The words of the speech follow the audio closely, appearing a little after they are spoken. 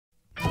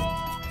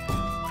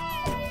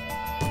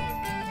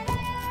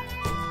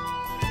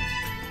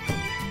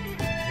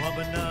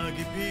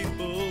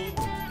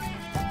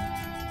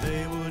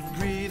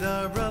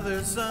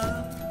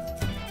sun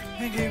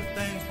and give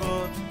thanks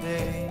for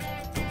today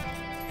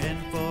and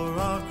for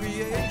our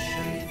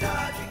creation.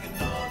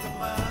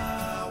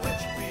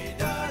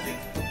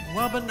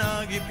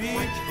 Wabanaagig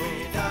people.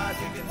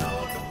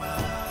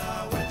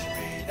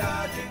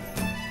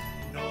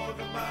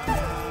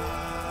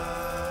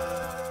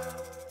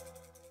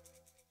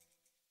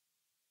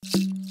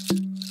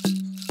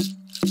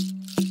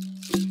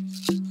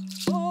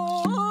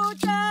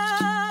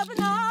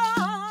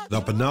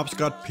 The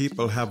Penobscot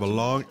people have a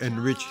long and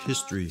rich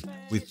history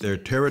with their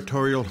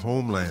territorial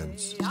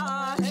homelands.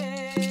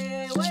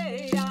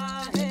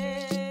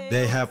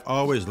 They have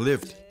always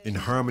lived in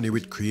harmony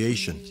with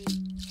creation.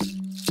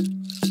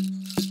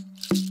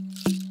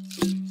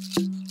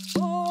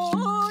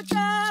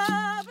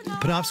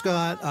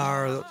 Penobscot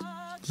are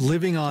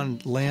living on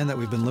land that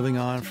we've been living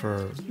on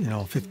for,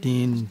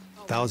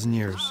 15,000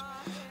 years.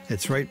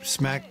 It's right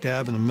smack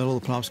dab in the middle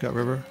of the Penobscot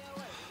River,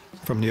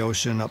 from the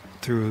ocean up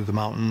through the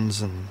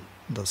mountains and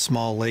the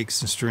small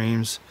lakes and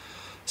streams.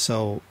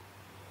 So,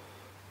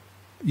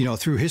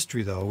 through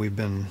history, though, we've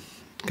been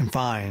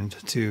confined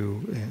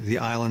to the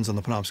islands on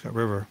the Penobscot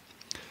River.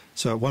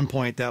 So at one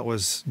point that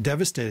was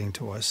devastating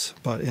to us,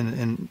 but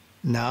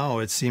now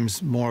it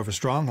seems more of a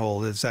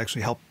stronghold. It's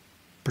actually helped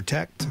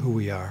protect who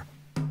we are.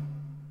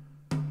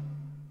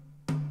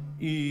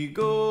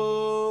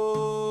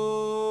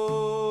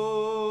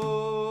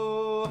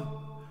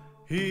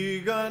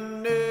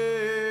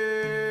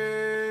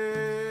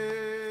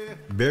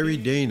 Barry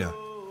Dana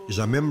is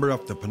a member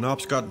of the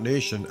Penobscot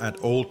Nation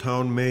at Old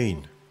Town,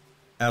 Maine.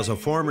 As a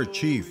former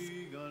chief,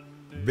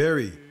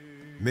 Barry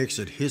makes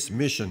it his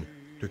mission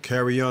to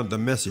carry on the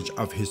message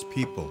of his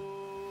people.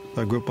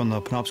 I grew up on the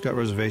Penobscot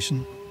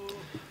Reservation,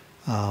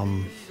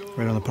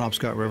 right on the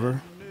Penobscot River.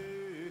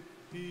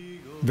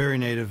 Very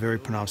native, very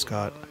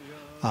Penobscot,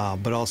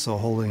 but also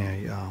holding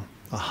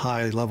a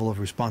high level of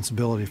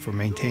responsibility for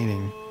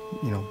maintaining,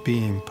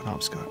 being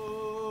Penobscot.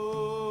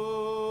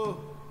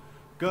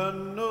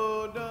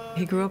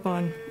 He grew up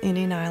on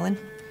Indian Island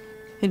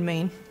in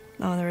Maine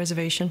on the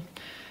reservation,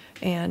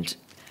 and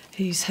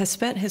he has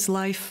spent his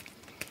life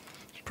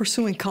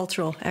pursuing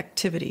cultural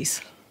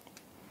activities,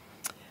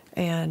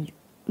 and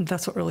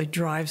that's what really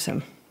drives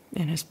him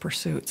in his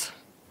pursuits.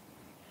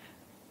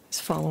 He's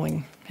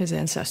following his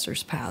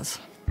ancestors' paths.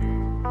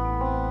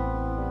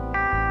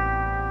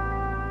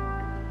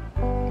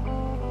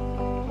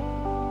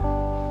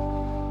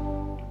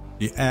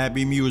 The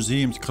Abbey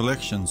Museum's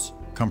collections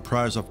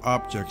comprise of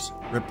objects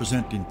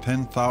representing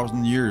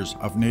 10,000 years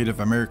of Native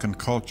American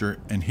culture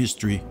and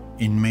history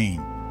in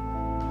Maine.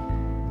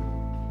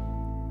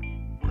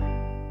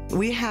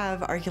 We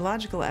have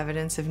archaeological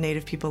evidence of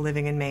Native people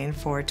living in Maine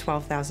for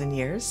 12,000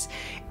 years,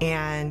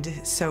 and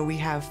so we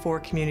have 4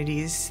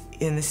 communities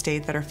in the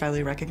state that are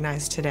federally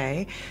recognized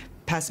today: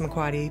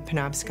 Passamaquoddy,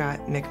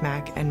 Penobscot,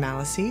 Micmac, and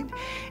Maliseet,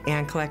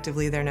 and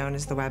collectively they're known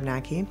as the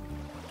Wabanaagig.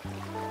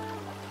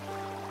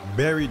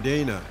 Barry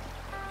Dana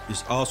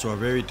is also a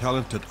very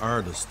talented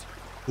artist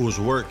whose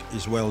work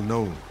is well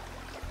known.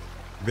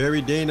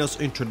 Barry Dana's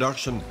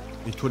introduction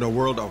into the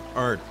world of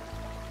art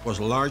was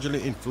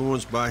largely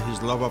influenced by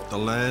his love of the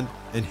land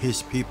and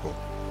his people.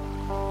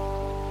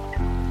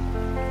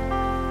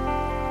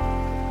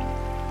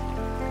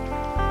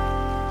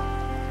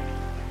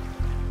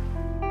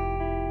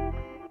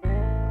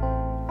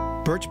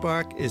 Birch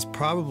bark is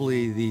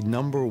probably the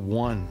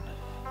 #1,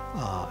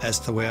 as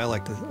the way I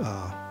like to,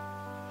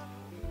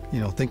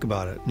 think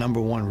about it,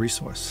 #1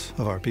 resource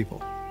of our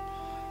people.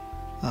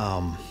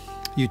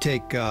 You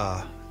take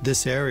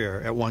this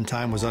area at one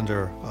time was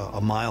under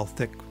a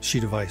mile-thick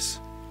sheet of ice.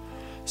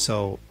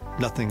 So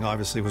nothing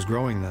obviously was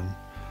growing then.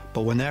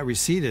 But when that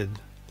receded,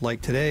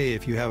 like today,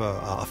 if you have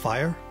a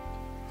fire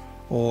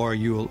or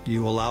you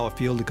allow a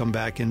field to come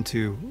back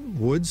into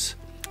woods,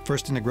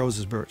 first thing that grows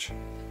is birch.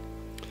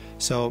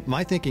 So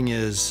my thinking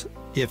is,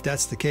 if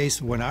that's the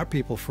case, when our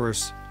people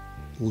first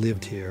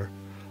lived here,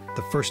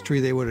 the first tree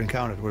they would have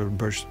encountered would have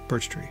been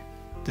birch tree.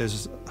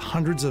 There's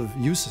hundreds of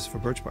uses for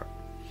birch bark.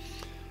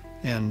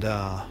 And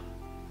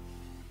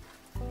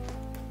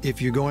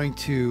if you're going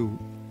to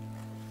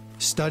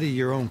study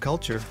your own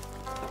culture,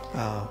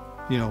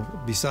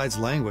 besides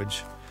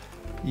language,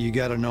 you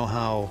got to know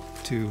how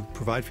to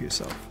provide for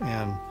yourself.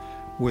 And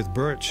with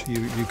birch,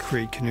 you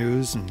create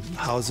canoes and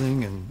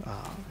housing and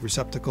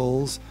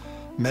receptacles,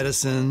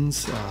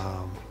 medicines,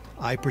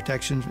 eye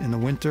protection in the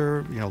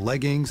winter,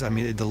 leggings. I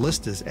mean, the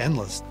list is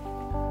endless.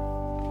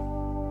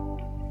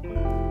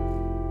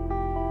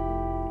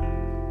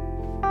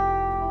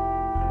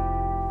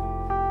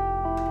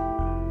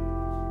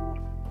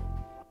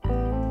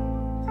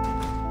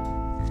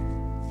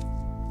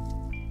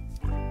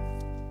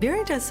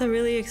 Barry does some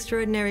really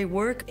extraordinary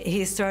work.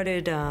 He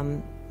started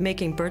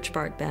making birch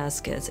bark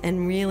baskets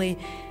and really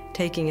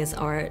taking his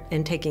art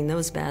and taking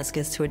those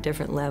baskets to a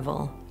different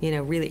level,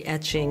 really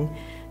etching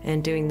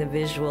and doing the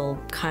visual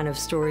kind of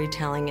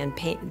storytelling and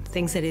paint,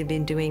 things that he'd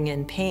been doing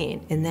in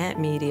paint in that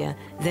media,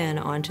 then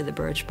onto the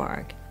birch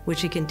bark,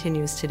 which he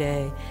continues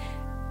today.